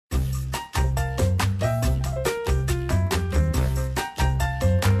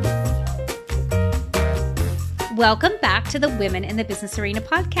Welcome back to the Women in the Business Arena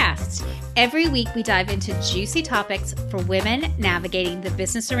podcast. Every week we dive into juicy topics for women navigating the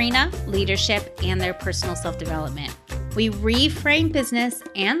business arena, leadership, and their personal self-development. We reframe business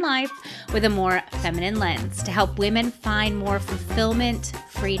and life with a more feminine lens to help women find more fulfillment,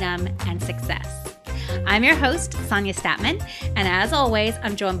 freedom, and success. I'm your host, Sonia Statman, and as always,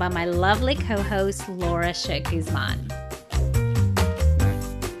 I'm joined by my lovely co-host, Laura Guzman.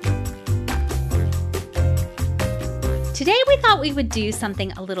 Today, we thought we would do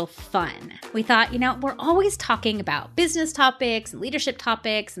something a little fun. We thought, we're always talking about business topics and leadership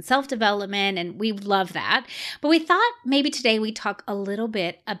topics and self-development, and we love that. But we thought maybe today we'd talk a little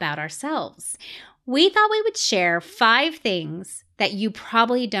bit about ourselves. We thought we would share 5 things that you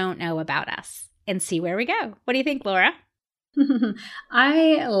probably don't know about us and see where we go. What do you think, Laura?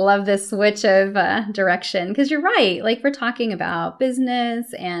 I love this switch of direction because you're right. Like, we're talking about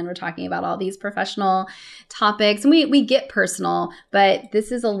business and we're talking about all these professional topics, and we get personal, but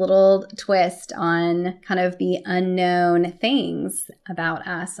this is a little twist on kind of the unknown things about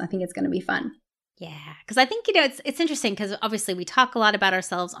us. I think it's going to be fun. Yeah, because I think, it's interesting because obviously we talk a lot about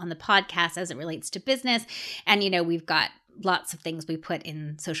ourselves on the podcast as it relates to business. And, we've got lots of things we put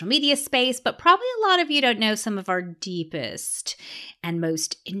in social media space, but probably a lot of you don't know some of our deepest and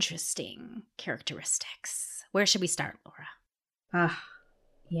most interesting characteristics. Where should we start, Laura?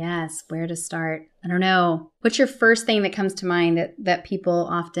 Yes, where to start? I don't know. What's your first thing that comes to mind that people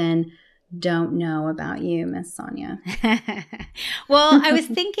often don't know about you, Miss Sonia? Well, I was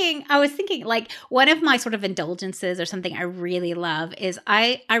thinking like one of my sort of indulgences or something I really love is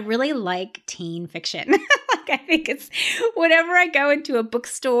I really like teen fiction. Like, I think it's whenever I go into a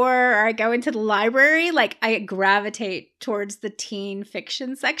bookstore or I go into the library, like I gravitate towards the teen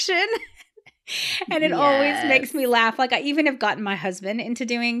fiction section. And it always makes me laugh. Like, I even have gotten my husband into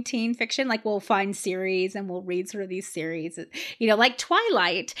doing teen fiction. Like, we'll find series and we'll read sort of these series, like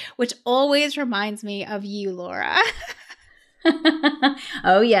Twilight, which always reminds me of you, Laura.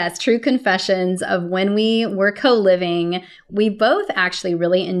 Oh, yes. True confessions of when we were co-living. We both actually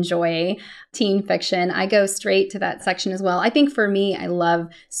really enjoy teen fiction. I go straight to that section as well. I think for me, I love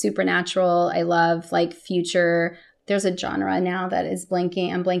supernatural. I love like future. There's a genre now that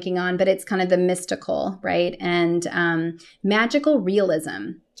I'm blanking on, but it's kind of the mystical, right? And magical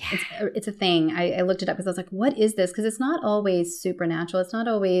realism. Yeah. It's a thing. I looked it up because I was like, what is this? Because it's not always supernatural. It's not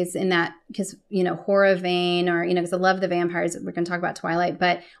always in that, because, horror vein or, because I love the vampires. We're going to talk about Twilight,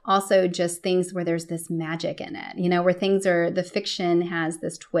 but also just things where there's this magic in it, where the fiction has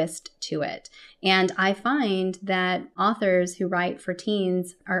this twist to it. And I find that authors who write for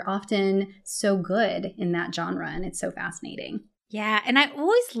teens are often so good in that genre, and it's so fascinating. Yeah. And I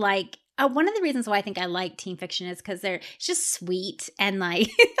always like, one of the reasons why I think I like teen fiction is because they're just sweet and like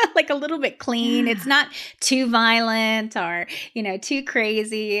a little bit clean. Yeah. It's not too violent or, too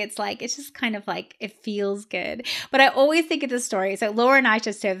crazy. It's just kind of like, it feels good. But I always think of the story. So Laura and I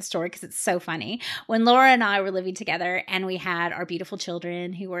should share the story because it's so funny. When Laura and I were living together and we had our beautiful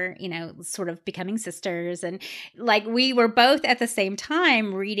children who were, sort of becoming sisters, and like we were both at the same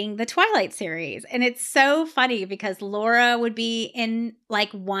time reading the Twilight series. And it's so funny because Laura would be in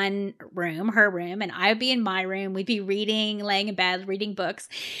like one room, her room, and I would be in my room. We'd be reading, laying in bed, reading books.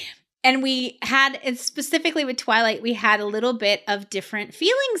 And we had, and specifically with Twilight, we had a little bit of different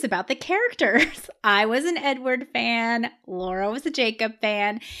feelings about the characters. I was an Edward fan. Laura was a Jacob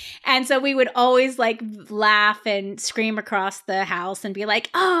fan. And so we would always like laugh and scream across the house and be like,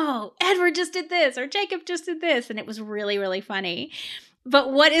 oh, Edward just did this or Jacob just did this. And it was really, really funny.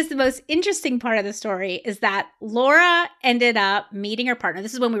 But what is the most interesting part of the story is that Laura ended up meeting her partner.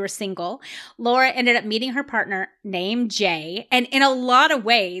 This is when we were single. Laura ended up meeting her partner named Jay, and in a lot of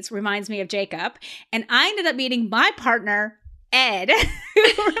ways reminds me of Jacob. And I ended up meeting my partner, Ed,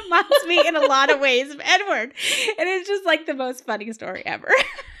 who reminds me in a lot of ways of Edward. And it's just like the most funny story ever.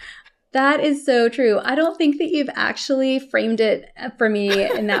 That is so true. I don't think that you've actually framed it for me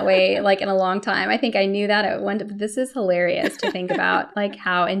in that way, like in a long time. I think I knew that at one, but this is hilarious to think about, like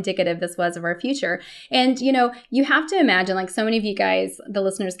how indicative this was of our future. And, you have to imagine, like so many of you guys, the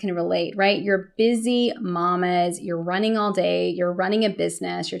listeners can relate, right? You're busy mamas, you're running all day, you're running a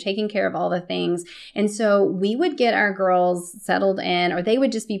business, you're taking care of all the things. And so we would get our girls settled in, or they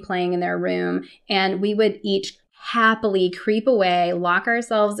would just be playing in their room, and we would each happily creep away, lock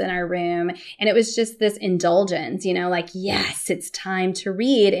ourselves in our room. And it was just this indulgence, like, yes, it's time to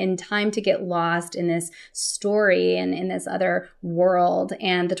read and time to get lost in this story and in this other world.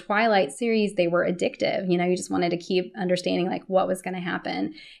 And the Twilight series, they were addictive. You just wanted to keep understanding like what was going to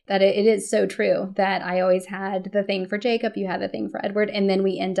happen. That it is so true that I always had the thing for Jacob, you had the thing for Edward, and then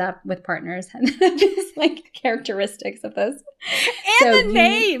we end up with partners. And just like characteristics of those. And the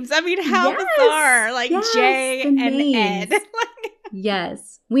names. I mean, how bizarre. Like Jay and Ed.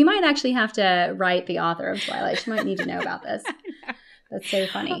 Yes. We might actually have to write the author of Twilight. She might need to know about this. That's so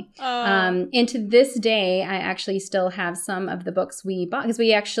funny. And to this day, I actually still have some of the books we bought because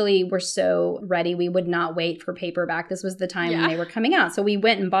we actually were so ready. We would not wait for paperback. This was the time when they were coming out. So we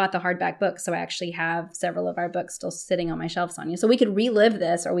went and bought the hardback books. So I actually have several of our books still sitting on my shelf, Sonia. So we could relive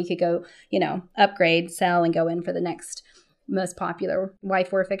this, or we could go, upgrade, sell, and go in for the next most popular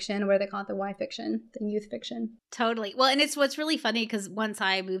Y4 fiction. What do they call it? The Y fiction, the youth fiction. Totally. Well, and it's what's really funny because once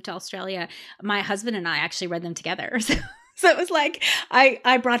I moved to Australia, my husband and I actually read them together. So it was like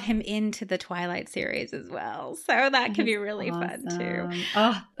I brought him into the Twilight series as well. So that can be really fun too.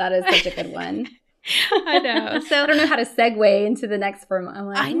 Oh, that is such a good one. I know. So I don't know how to segue into the next form. I'm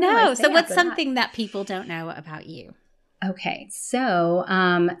like, I know. So what's something that people don't know about you? Okay, so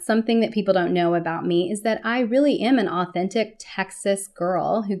something that people don't know about me is that I really am an authentic Texas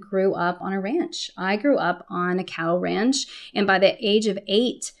girl who grew up on a ranch. I grew up on a cattle ranch, and by the age of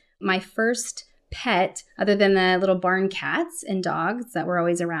 8, my first pet, other than the little barn cats and dogs that were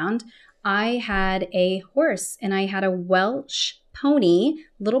always around, I had a horse, and I had a Welsh pony,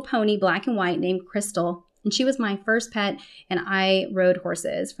 little pony, black and white, named Crystal, and she was my first pet, and I rode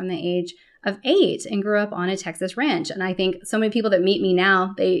horses from the age of 8 and grew up on a Texas ranch. And I think so many people that meet me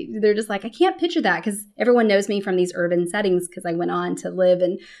now, they're just like, I can't picture that, because everyone knows me from these urban settings because I went on to live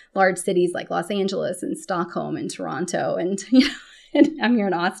in large cities like Los Angeles and Stockholm and Toronto, and and I'm here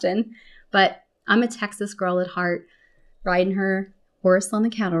in Austin. But I'm a Texas girl at heart, riding her horse on the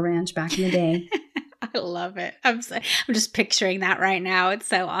cattle ranch back in the day. I love it. I'm just picturing that right now. It's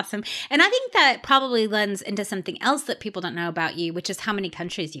so awesome. And I think that probably lends into something else that people don't know about you, which is how many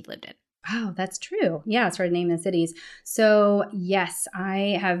countries you've lived in. Oh, that's true. Yeah, I started naming the cities. So yes,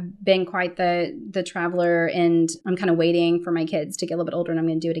 I have been quite the traveler, and I'm kind of waiting for my kids to get a little bit older, and I'm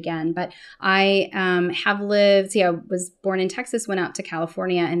going to do it again. But I have lived, I was born in Texas, went out to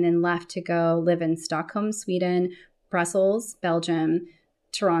California, and then left to go live in Stockholm, Sweden, Brussels, Belgium,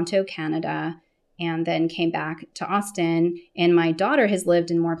 Toronto, Canada, and then came back to Austin. And my daughter has lived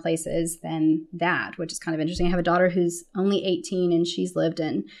in more places than that, which is kind of interesting. I have a daughter who's only 18, and she's lived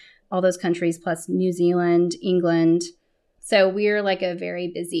in all those countries, plus New Zealand, England. So we're like a very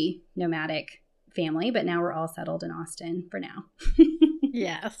busy nomadic family, but now we're all settled in Austin for now.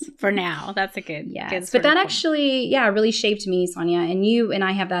 Yes, for now. That's a good. Yes, but that actually, really shaped me, Sonia. And you and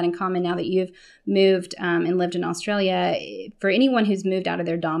I have that in common now that you've moved and lived in Australia. For anyone who's moved out of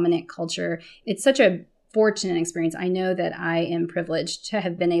their dominant culture, it's such a fortunate experience. I know that I am privileged to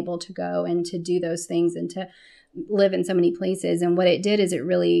have been able to go and to do those things and to live in so many places. And what it did is it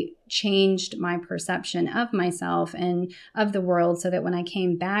really changed my perception of myself and of the world, so that when I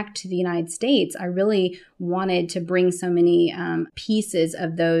came back to the United States, I really wanted to bring so many pieces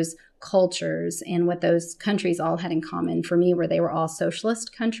of those cultures and what those countries all had in common for me, where they were all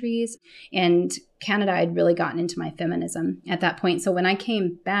socialist countries. And Canada, I'd really gotten into my feminism at that point. So when I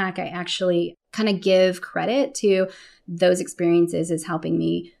came back, I actually kind of give credit to those experiences as helping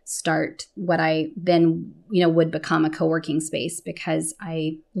me start what I then, would become a co-working space, because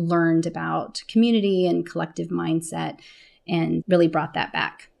I learned about community and collective mindset and really brought that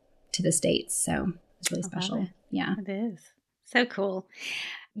back to the States. So it's really special. Yeah. It is. So cool.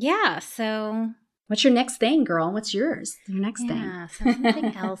 Yeah. So what's your next thing, girl? What's yours? Your next thing. Yeah. So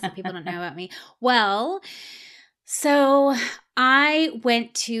something else that people don't know about me. Well, so I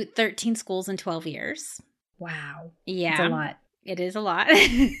went to 13 schools in 12 years. Wow. Yeah. That's a lot. It is a lot.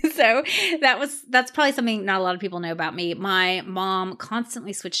 So that's probably something not a lot of people know about me. My mom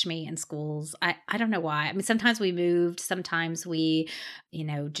constantly switched me in schools. I don't know why. I mean, sometimes we moved. Sometimes we,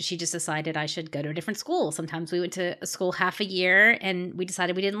 she just decided I should go to a different school. Sometimes we went to a school half a year and we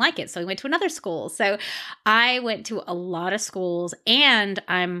decided we didn't like it. So we went to another school. So I went to a lot of schools, and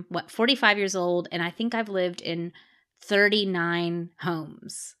I'm 45 years old, and I think I've lived in 39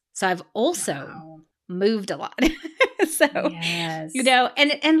 homes. So I've also moved a lot. So, yes.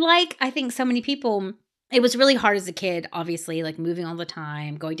 and like I think so many people, it was really hard as a kid, obviously, like moving all the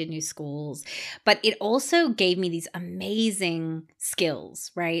time, going to new schools. But it also gave me these amazing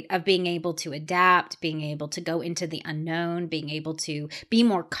skills, right? Of being able to adapt, being able to go into the unknown, being able to be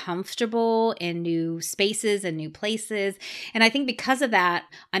more comfortable in new spaces and new places. And I think because of that,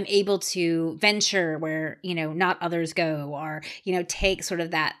 I'm able to venture where, not others go, or, take sort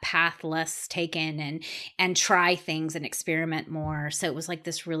of that path less taken and try things and experiment more. So it was like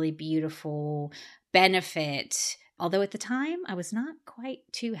this really beautiful benefit, although at the time I was not quite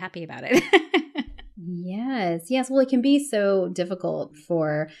too happy about it. Yes. Well, it can be so difficult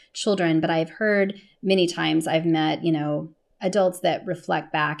for children, but I've heard many times, I've met, adults that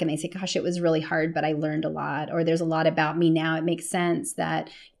reflect back and they say, gosh, it was really hard, but I learned a lot, or there's a lot about me now. It makes sense that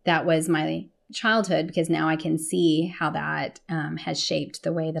that was my childhood, because now I can see how that has shaped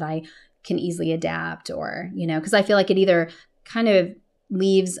the way that I can easily adapt, or, because I feel like it either kind of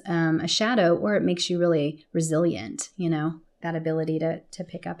leaves a shadow, or it makes you really resilient, that ability to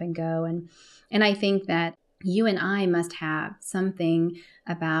pick up and go. And I think that you and I must have something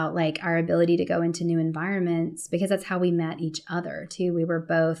about like our ability to go into new environments, because that's how we met each other too. We were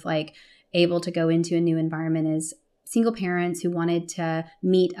both like able to go into a new environment as single parents who wanted to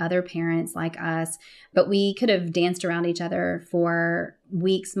meet other parents like us, but we could have danced around each other for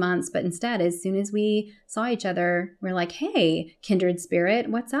weeks, months. But instead, as soon as we saw each other, we're like, hey, kindred spirit,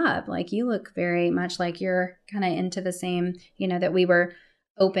 what's up? Like, you look very much like you're kind of into the same, that we were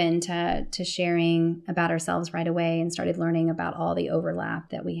open to sharing about ourselves right away and started learning about all the overlap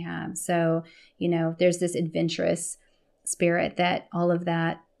that we have. So, there's this adventurous spirit that all of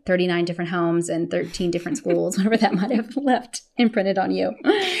that 39 different homes and 13 different schools, whatever that might have left imprinted on you.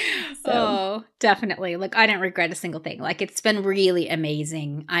 So. Oh, definitely. Like, I don't regret a single thing. Like, it's been really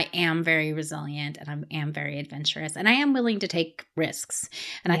amazing. I am very resilient, and I am very adventurous, and I am willing to take risks.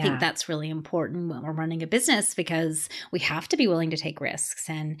 And I think that's really important when we're running a business, because we have to be willing to take risks.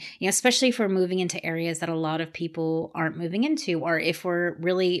 And, especially if we're moving into areas that a lot of people aren't moving into, or if we're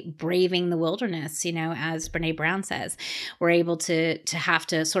really braving the wilderness, as Brene Brown says, we're able to have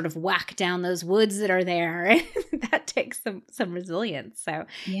to sort of whack down those woods that are there. That takes some resilience. So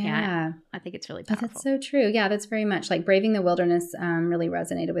yeah, I think it's really powerful. That's so true. Yeah, that's very much like braving the wilderness really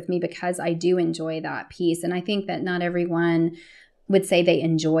resonated with me, because I do enjoy that piece. And I think that not everyone would say they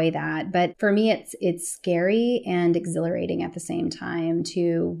enjoy that. But for me, it's scary and exhilarating at the same time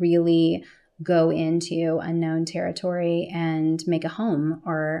to really go into unknown territory and make a home,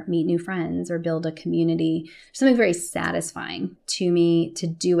 or meet new friends, or build a community. There's something very satisfying to me to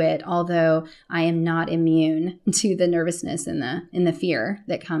do it, although I am not immune to the nervousness and the fear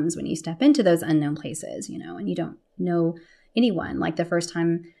that comes when you step into those unknown places, and you don't know anyone. Like the first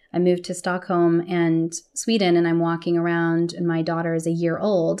time I moved to Stockholm and Sweden, and I'm walking around, and my daughter is a year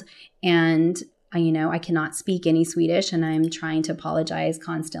old, and I cannot speak any Swedish, and I'm trying to apologize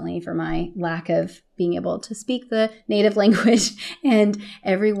constantly for my lack of being able to speak the native language. And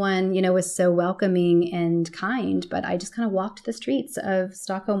everyone, was so welcoming and kind. But I just kind of walked the streets of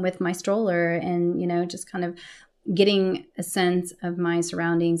Stockholm with my stroller and, just kind of getting a sense of my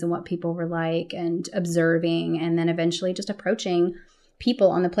surroundings and what people were like, and observing, and then eventually just approaching people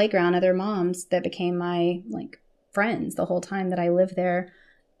on the playground, other moms that became my friends the whole time that I lived there.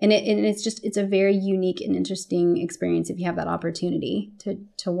 And it's a very unique and interesting experience if you have that opportunity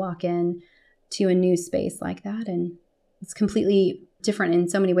to walk in to a new space like that. And it's completely different in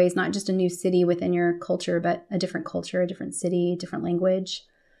so many ways, not just a new city within your culture, but a different culture, a different city, different language.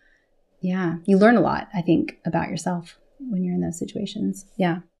 Yeah. You learn a lot, I think, about yourself when you're in those situations.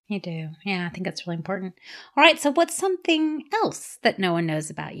 Yeah. You do. Yeah, I think that's really important. All right. So what's something else that no one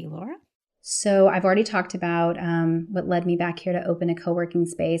knows about you, Laura? So I've already talked about what led me back here to open a co-working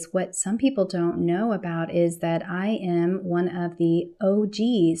space. What some people don't know about is that I am one of the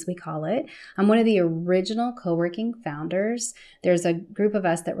OGs, we call it. I'm one of the original co-working founders. There's a group of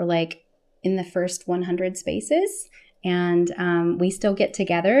us that were like in the first 100 spaces. And we still get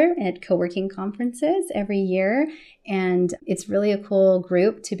together at co-working conferences every year. And it's really a cool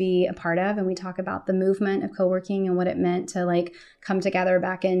group to be a part of. And we talk about the movement of co-working and what it meant to come together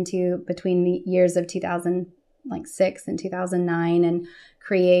back into between the years of 2006 and 2009 and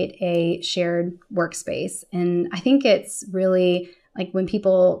create a shared workspace. And I think it's really when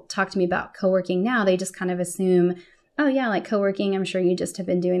people talk to me about co-working now, they just kind of assume, oh yeah, co-working, I'm sure you just have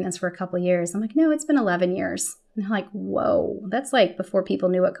been doing this for a couple of years. I'm like, no, it's been 11 years. And they're like, whoa, that's before people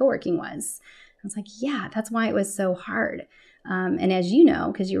knew what co-working was. I was like, yeah, that's why it was so hard. And as you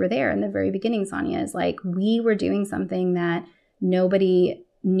know, because you were there in the very beginning, Sonia, is we were doing something that nobody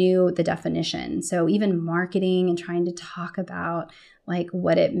knew the definition. So even marketing and trying to talk about like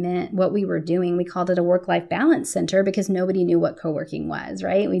what it meant, what we were doing. We called it a work-life balance center because nobody knew what co-working was,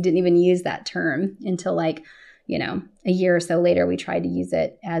 right? We didn't even use that term until like, a year or so later, we tried to use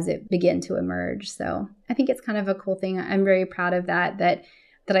it as it began to emerge. So I think it's kind of a cool thing. I'm very proud of that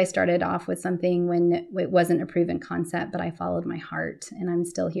I started off with something when it wasn't a proven concept, but I followed my heart, and I'm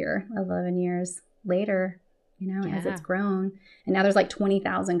still here 11 years later, as it's grown. And now there's like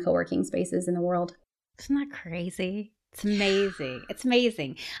 20,000 co-working spaces in the world. Isn't that crazy? It's amazing. It's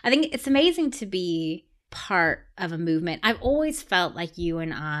amazing. I think it's amazing to be part of a movement. I've always felt like you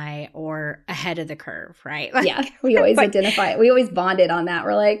and I are ahead of the curve, right? Like, yeah, we always identify it. We always bonded on that.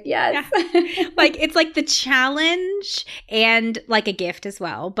 We're like, yes. Yeah. Like it's like the challenge and like a gift as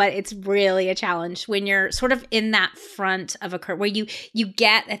well, but it's really a challenge when you're sort of in that front of a curve where you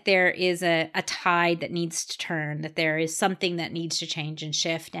get that there is a tide that needs to turn, that there is something that needs to change and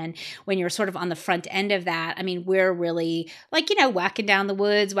shift. And when you're sort of on the front end of that, I mean, we're really like, whacking down the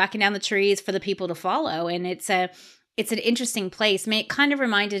woods, whacking down the trees for the people to follow. And it's an interesting place. I mean, it kind of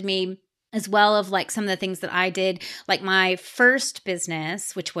reminded me as well of like some of the things that I did, like my first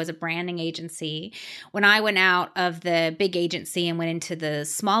business, which was a branding agency. When I went out of the big agency and went into the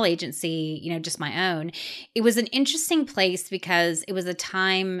small agency, just my own, it was an interesting place because it was a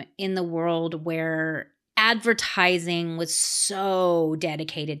time in the world where advertising was so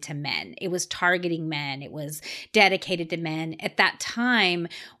dedicated to men. It was targeting men. It was dedicated to men. At that time,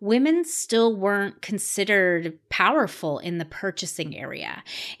 women still weren't considered powerful in the purchasing area.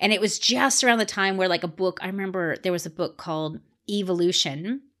 And it was just around the time where like I remember there was a book called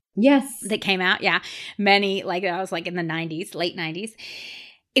Evolution. Yes. That came out. Yeah. Many, like I was like in the 90s, late 90s.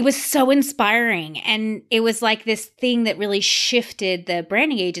 It was so inspiring. And it was like this thing that really shifted the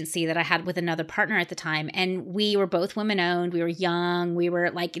branding agency that I had with another partner at the time. And we were both women owned. We were young. We were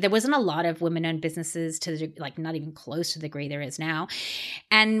like, there wasn't a lot of women owned businesses like not even close to the degree there is now.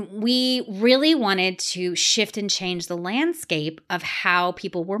 And we really wanted to shift and change the landscape of how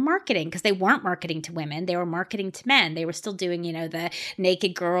people were marketing because they weren't marketing to women. They were marketing to men. They were still doing, the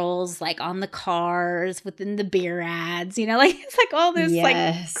naked girls like on the cars within the beer ads, like it's like all this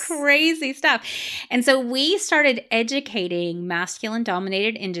like crazy stuff. And so we started educating masculine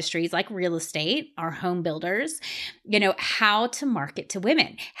dominated industries like real estate, our home builders, how to market to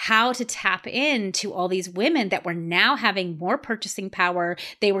women, how to tap into all these women that were now having more purchasing power.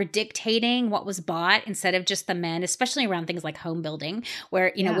 They were dictating what was bought instead of just the men, especially around things like home building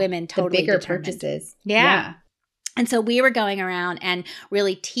where, women totally the bigger determined. purchases. Yeah. And so we were going around and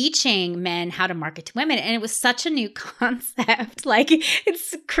really teaching men how to market to women. And it was such a new concept. Like,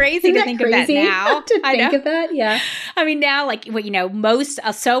 it's crazy to think of that now. Think of that, yeah. I mean, now, like,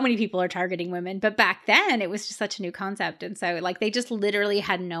 so many people are targeting women. But back then, it was just such a new concept. And so, like, they just literally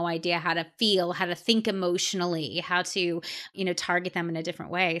had no idea how to feel, how to think emotionally, how to, target them in a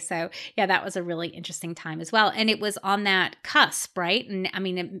different way. So, yeah, that was a really interesting time as well. And it was on that cusp, right? And I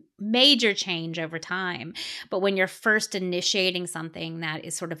mean, a major change over time. But when you're first initiating something that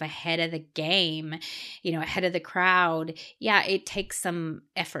is sort of ahead of the game, ahead of the crowd, yeah, it takes some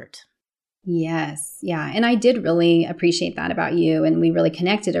effort. Yes. Yeah. And I did really appreciate that about you. And we really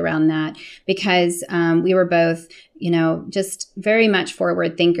connected around that because we were both, just very much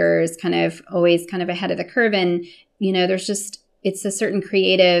forward thinkers, kind of always kind of ahead of the curve. And, it's a certain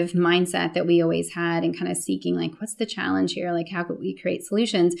creative mindset that we always had and kind of seeking like, what's the challenge here? Like, how could we create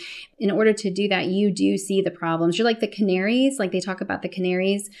solutions? In order to do that, you do see the problems. You're like the canaries, like they talk about the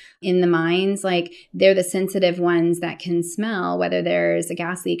canaries in the mines, like they're the sensitive ones that can smell whether there's a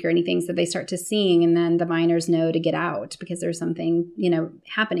gas leak or anything. So they start to sing and then the miners know to get out because there's something,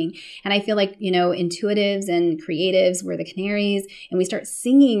 happening. And I feel like, intuitives and creatives were the canaries and we start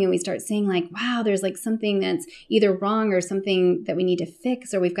singing and we start saying like, wow, there's like something that's either wrong or something that we need to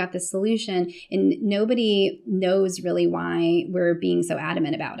fix, or we've got this solution. And nobody knows really why we're being so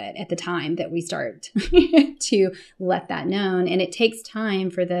adamant about it at the time that we start to let that known. And it takes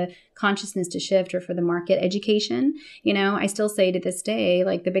time for the consciousness to shift or for the market education. I still say to this day,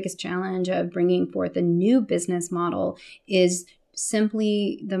 like the biggest challenge of bringing forth a new business model is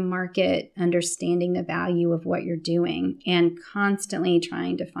simply the market understanding the value of what you're doing and constantly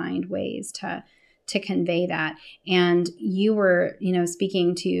trying to find ways to convey that. And you were,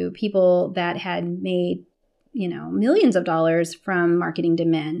 speaking to people that had made, millions of dollars from marketing to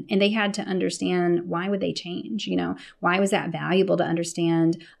men, and they had to understand why would they change? Why was that valuable to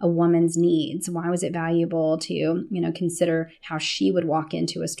understand a woman's needs? Why was it valuable to, consider how she would walk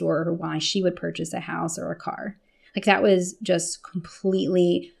into a store or why she would purchase a house or a car? Like that was just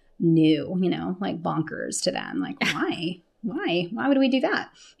completely new, like bonkers to them. Like, why? why would we do that?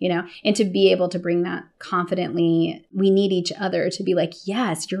 And to be able to bring that confidently, we need each other to be like,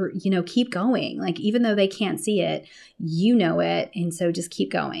 yes, keep going. Like, even though they can't see it, it. And so just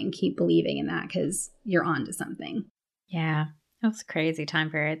keep going, keep believing in that, because you're on to something. Yeah. That's a crazy time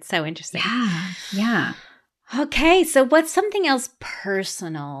period. So interesting. Yeah. Okay. So what's something else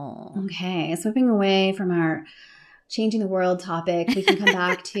personal? Okay. Slipping away from our changing the world topic, we can come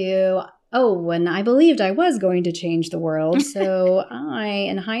back to, when I believed I was going to change the world. So I,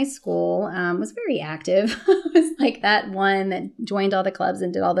 in high school, was very active. I was like that one that joined all the clubs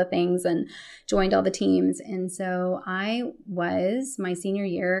and did all the things and joined all the teams. And so I was, my senior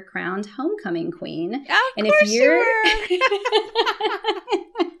year, crowned homecoming queen. Of course you were.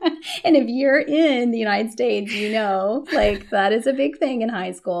 And if you're in the United States, like that is a big thing in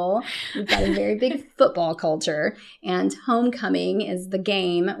high school. We've got a very big football culture, and homecoming is the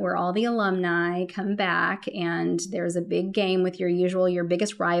game where all the alumni come back, and there's a big game with your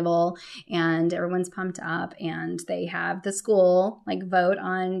biggest rival, and everyone's pumped up, and they have the school like vote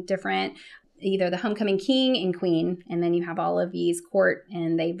on different, either the homecoming king and queen, and then you have all of these court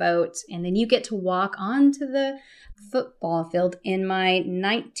and they vote, and then you get to walk onto the football field in my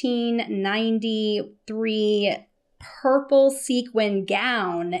 1993 purple sequin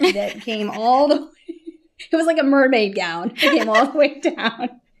gown that came all the way. It was like a mermaid gown. It came all the way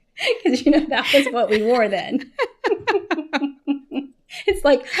down because that was what we wore then. It's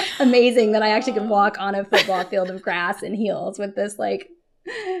like amazing that I actually could walk on a football field of grass in heels with this like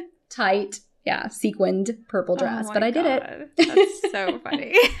tight, sequined purple dress. But I did it. That's so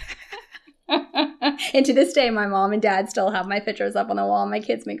funny. And to this day, my mom and dad still have my pictures up on the wall. My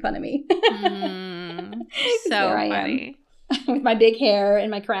kids make fun of me. So funny. With my big hair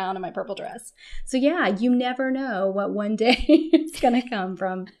and my crown and my purple dress. So you never know what one day it's going to come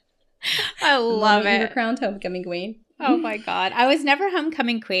from. I love it. You were crowned homecoming queen. Oh my God. I was never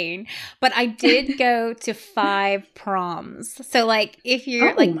homecoming queen, but I did go to 5 proms. So like if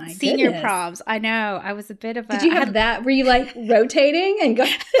you're senior proms, I know I was a bit of a... Did you have that? Were you like rotating and go...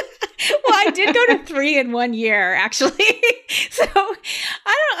 Well, I did go to 3 in 1 year, actually. So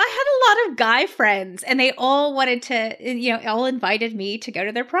I had a lot of guy friends, and they all wanted to, all invited me to go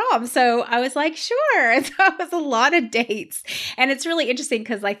to their prom. So I was like, sure. And so it was a lot of dates. And it's really interesting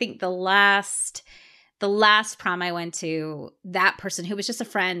because I think the last prom I went to, that person who was just a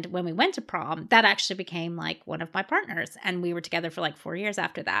friend when we went to prom, that actually became like one of my partners. And we were together for like 4 years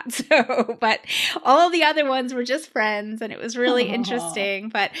after that. So, but all the other ones were just friends, and it was really interesting.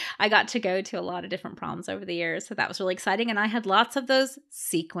 But I got to go to a lot of different proms over the years. So that was really exciting. And I had lots of those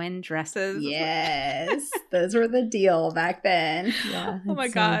sequin dresses. Yes. Those were the deal back then. Yeah. Oh my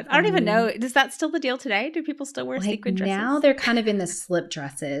God. I don't even know. Is that still the deal today? Do people still wear sequin dresses? Now they're kind of in the slip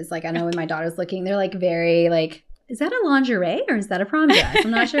dresses. Like I know when my daughter's looking, they're like very like, is that a lingerie or is that a prom dress?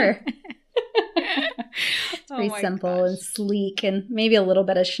 I'm not sure. It's pretty simple and sleek and maybe a little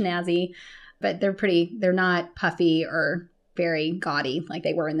bit of snazzy, but they're not puffy or very gaudy like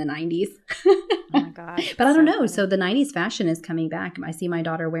they were in the 90s. Oh my God. But I don't know. So the 90s fashion is coming back. I see my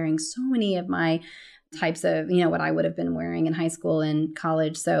daughter wearing so many of my types of, what I would have been wearing in high school and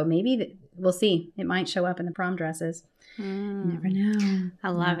college. So maybe we'll see. It might show up in the prom dresses. You never know. I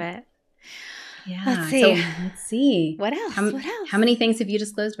love it. Yeah. Let's see. So, let's see. What else? How many things have you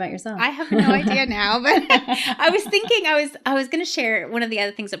disclosed about yourself? I have no idea now, but I was thinking I was going to share one of the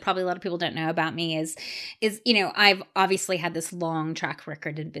other things that probably a lot of people don't know about me is I've obviously had this long track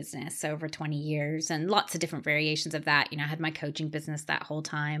record in business over 20 years and lots of different variations of that. I had my coaching business that whole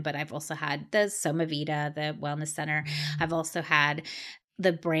time, but I've also had the Soma Vida, the wellness center. I've also had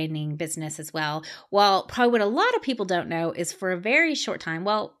the branding business as well. Well, probably what a lot of people don't know is for a very short time,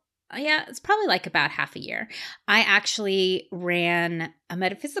 it's probably like about half a year, I actually ran a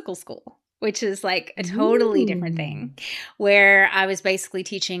metaphysical school, which is like a totally different thing, where I was basically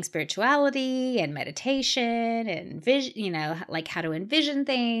teaching spirituality and meditation and vision, like how to envision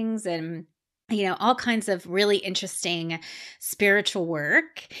things and all kinds of really interesting spiritual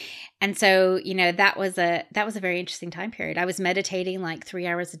work. And so, that was a very interesting time period. I was meditating like 3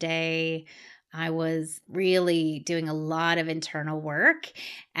 hours a day. I was really doing a lot of internal work.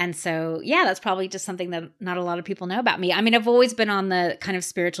 And so, that's probably just something that not a lot of people know about me. I mean, I've always been on the kind of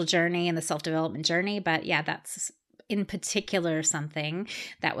spiritual journey and the self-development journey, but that's in particular something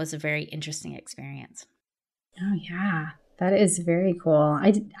that was a very interesting experience. Oh, yeah. That is very cool.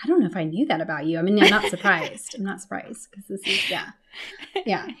 I don't know if I knew that about you. I mean, I'm not surprised. I'm not surprised because this is,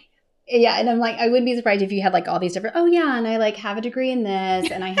 Yeah. And I'm like, I wouldn't be surprised if you had like all these different, and I like have a degree in this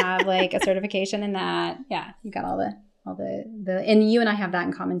and I have like a certification in that. Yeah. You got all the all the and you and I have that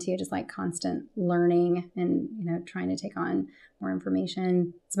in common too, just like constant learning and, trying to take on more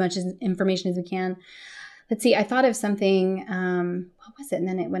information, as much as information as we can. Let's see, I thought of something, what was it? And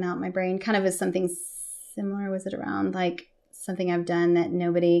then it went out my brain, kind of as something similar. Was it around like something I've done that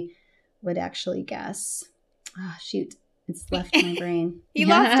nobody would actually guess? Oh, shoot. It's left my brain. You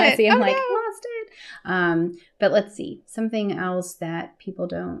lost it. See, I'm lost it. But let's see. Something else that people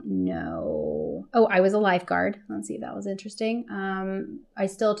don't know. Oh, I was a lifeguard. Let's see. That was interesting. I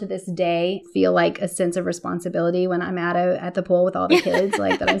still to this day feel like a sense of responsibility when I'm at the pool with all the kids,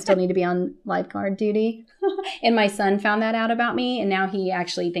 like that I still need to be on lifeguard duty. And my son found that out about me. And now he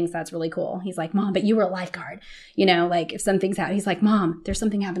actually thinks that's really cool. He's like, Mom, but you were a lifeguard. Like if something's happening, he's like, Mom, there's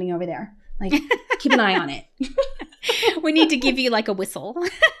something happening over there. Like, keep an eye on it. We need to give you like a whistle.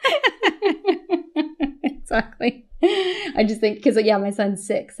 Exactly. I just think, because my son's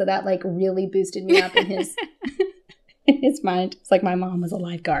 6, so that like really boosted me up in his in his mind. It's like my mom was a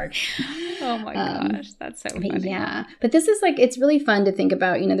lifeguard. Oh my gosh, that's so funny. Yeah, but this is like, it's really fun to think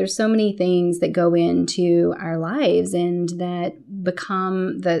about. There's so many things that go into our lives and that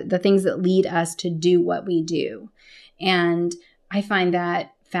become the things that lead us to do what we do. And I find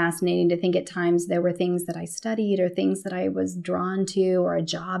that fascinating to think at times there were things that I studied or things that I was drawn to or a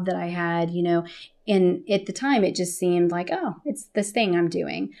job that I had, and at the time it just seemed like, oh, it's this thing I'm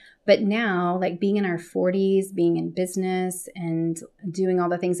doing. But now, like being in our 40s, being in business and doing all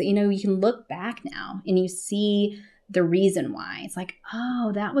the things that, you can look back now and you see the reason why. It's like,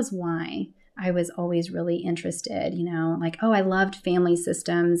 oh, that was why I was always really interested, like, oh, I loved family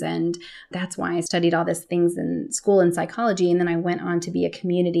systems. And that's why I studied all these things in school in psychology. And then I went on to be a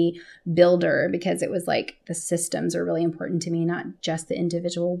community builder because it was like the systems are really important to me, not just the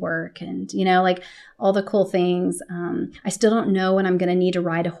individual work and, like all the cool things. I still don't know when I'm going to need to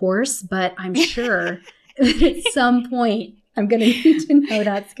ride a horse, but I'm sure at some point I'm going to need to know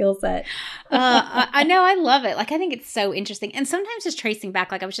that skill set. I know. I love it. Like, I think it's so interesting. And sometimes just tracing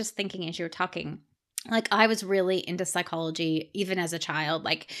back, like I was just thinking as you were talking, like I was really into psychology even as a child.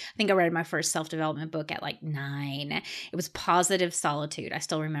 Like I think I read my first self-development book at like 9. It was Positive Solitude. I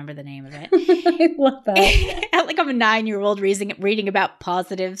still remember the name of it. I love that. Like I'm a 9-year-old reading about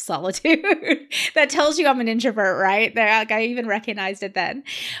positive solitude. That tells you I'm an introvert, right? Like I even recognized it then.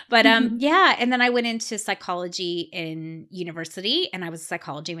 But yeah, and then I went into psychology in university and I was a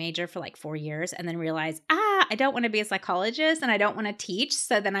psychology major for like 4 years and then realized, I don't want to be a psychologist and I don't want to teach.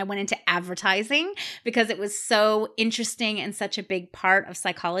 So then I went into advertising because it was so interesting and such a big part of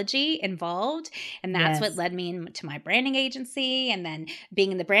psychology involved. And that's what led me into my branding agency. And then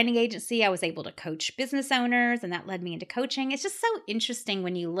being in the branding agency, I was able to coach business owners and that led me into coaching. It's just so interesting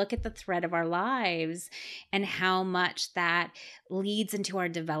when you look at the thread of our lives and how much that leads into our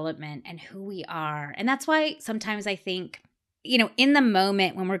development and who we are. And that's why sometimes I think, in the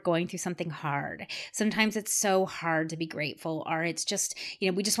moment when we're going through something hard, sometimes it's so hard to be grateful or it's just,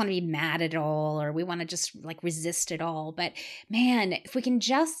 we just want to be mad at it all or we want to just like resist it all. But man, if we can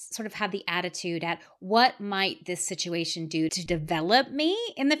just sort of have the attitude at what might this situation do to develop me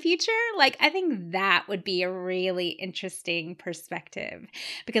in the future, like I think that would be a really interesting perspective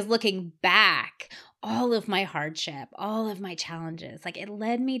because looking back, all of my hardship, all of my challenges, like it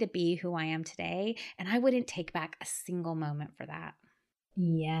led me to be who I am today. And I wouldn't take back a single moment for that.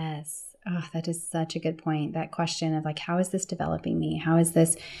 Yes. Oh, that is such a good point. That question of like, how is this developing me? How is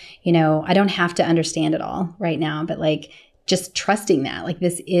this, I don't have to understand it all right now, but like just trusting that like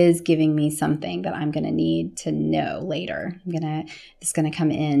this is giving me something that I'm going to need to know later. It's going to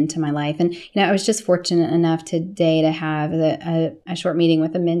come into my life. And, I was just fortunate enough today to have a short meeting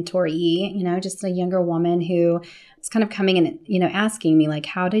with a mentoree, just a younger woman who was kind of coming and, asking me like,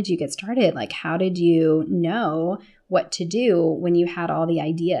 how did you get started? Like, how did you know what to do when you had all the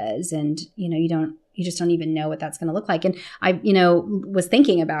ideas and, you just don't even know what that's going to look like. And I, was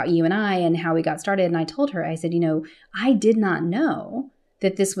thinking about you and I and how we got started. And I told her, I said, I did not know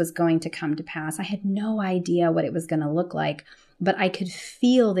that this was going to come to pass. I had no idea what it was going to look like, but I could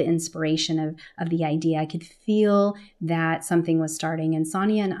feel the inspiration of the idea. I could feel that something was starting. And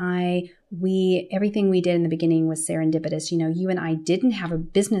Sonia and I, everything we did in the beginning was serendipitous. You and I didn't have a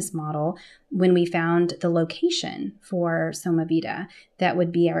business model when we found the location for Soma Vida. That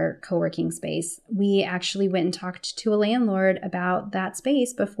would be our co-working space. We actually went and talked to a landlord about that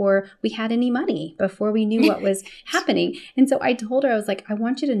space before we had any money, before we knew what was happening. And so I told her, I was like, I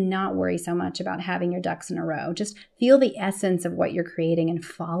want you to not worry so much about having your ducks in a row. Just feel the essence of what you're creating and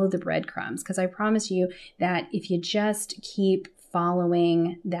follow the breadcrumbs. Because I promise you that if you just keep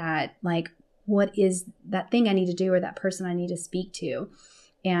following that, like, what is that thing I need to do or that person I need to speak to,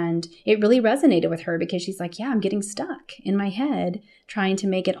 And it really resonated with her because she's like, yeah, I'm getting stuck in my head trying to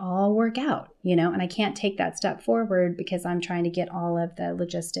make it all work out, and I can't take that step forward because I'm trying to get all of the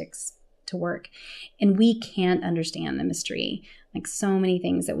logistics to work. And we can't understand the mystery. Like so many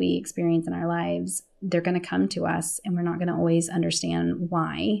things that we experience in our lives, they're going to come to us and we're not going to always understand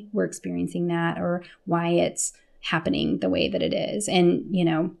why we're experiencing that or why it's happening the way that it is. And,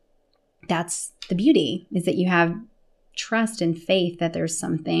 that's the beauty, is that you have trust and faith that there's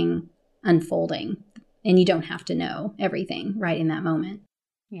something unfolding and you don't have to know everything right in that moment.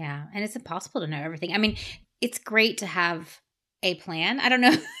 Yeah. And it's impossible to know everything. I mean, it's great to have a plan. I don't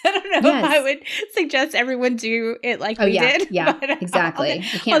know if I would suggest everyone do it like we did. Yeah, exactly.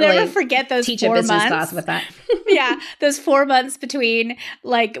 I'll never forget those teach 4 months. A business class with that. Yeah, those 4 months between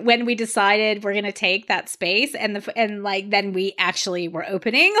like when we decided we're going to take that space and then we actually were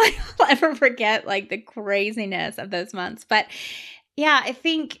opening. Like I'll never forget like the craziness of those months. But yeah, I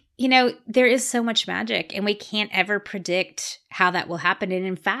think there is so much magic and we can't ever predict how that will happen. And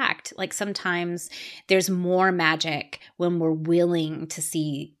in fact, like sometimes there's more magic when we're willing to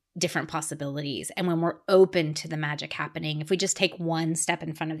see different possibilities and when we're open to the magic happening. If we just take one step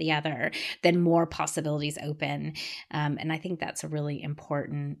in front of the other, then more possibilities open. And I think that's a really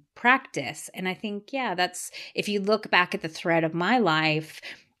important practice. And I think, that's, if you look back at the thread of my life,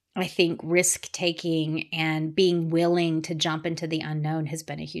 I think risk-taking and being willing to jump into the unknown has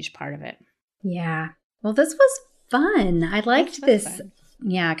been a huge part of it. Yeah. Well, this was fun. I liked this,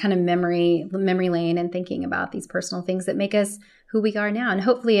 kind of memory lane and thinking about these personal things that make us who we are now. And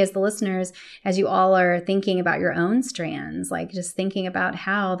hopefully as the listeners, as you all are thinking about your own strands, like just thinking about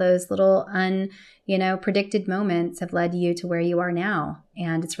how those little predicted moments have led you to where you are now.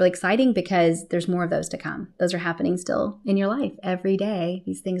 And it's really exciting because there's more of those to come. Those are happening still in your life every day.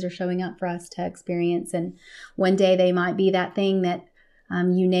 These things are showing up for us to experience. And one day they might be that thing that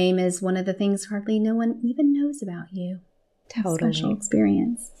you name as one of the things hardly no one even knows about you. Totally. Special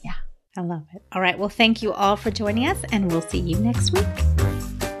experience. Yeah. I love it. All right. Well, thank you all for joining us, and we'll see you next week.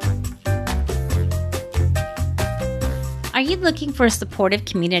 Are you looking for a supportive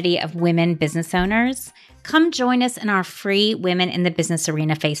community of women business owners? Come join us in our free Women in the Business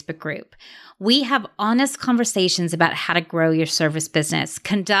Arena Facebook group. We have honest conversations about how to grow your service business,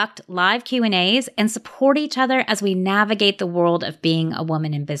 conduct live Q&As, and support each other as we navigate the world of being a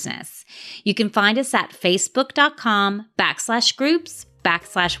woman in business. You can find us at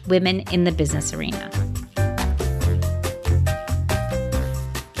facebook.com/groups/Women in the Business Arena.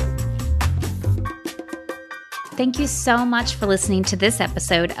 Thank you so much for listening to this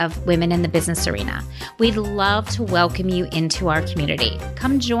episode of Women in the Business Arena. We'd love to welcome you into our community.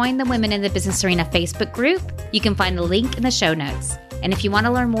 Come join the Women in the Business Arena Facebook group. You can find the link in the show notes. And if you want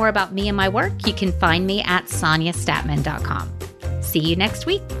to learn more about me and my work, you can find me at SoniaStatman.com. See you next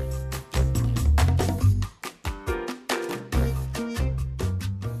week.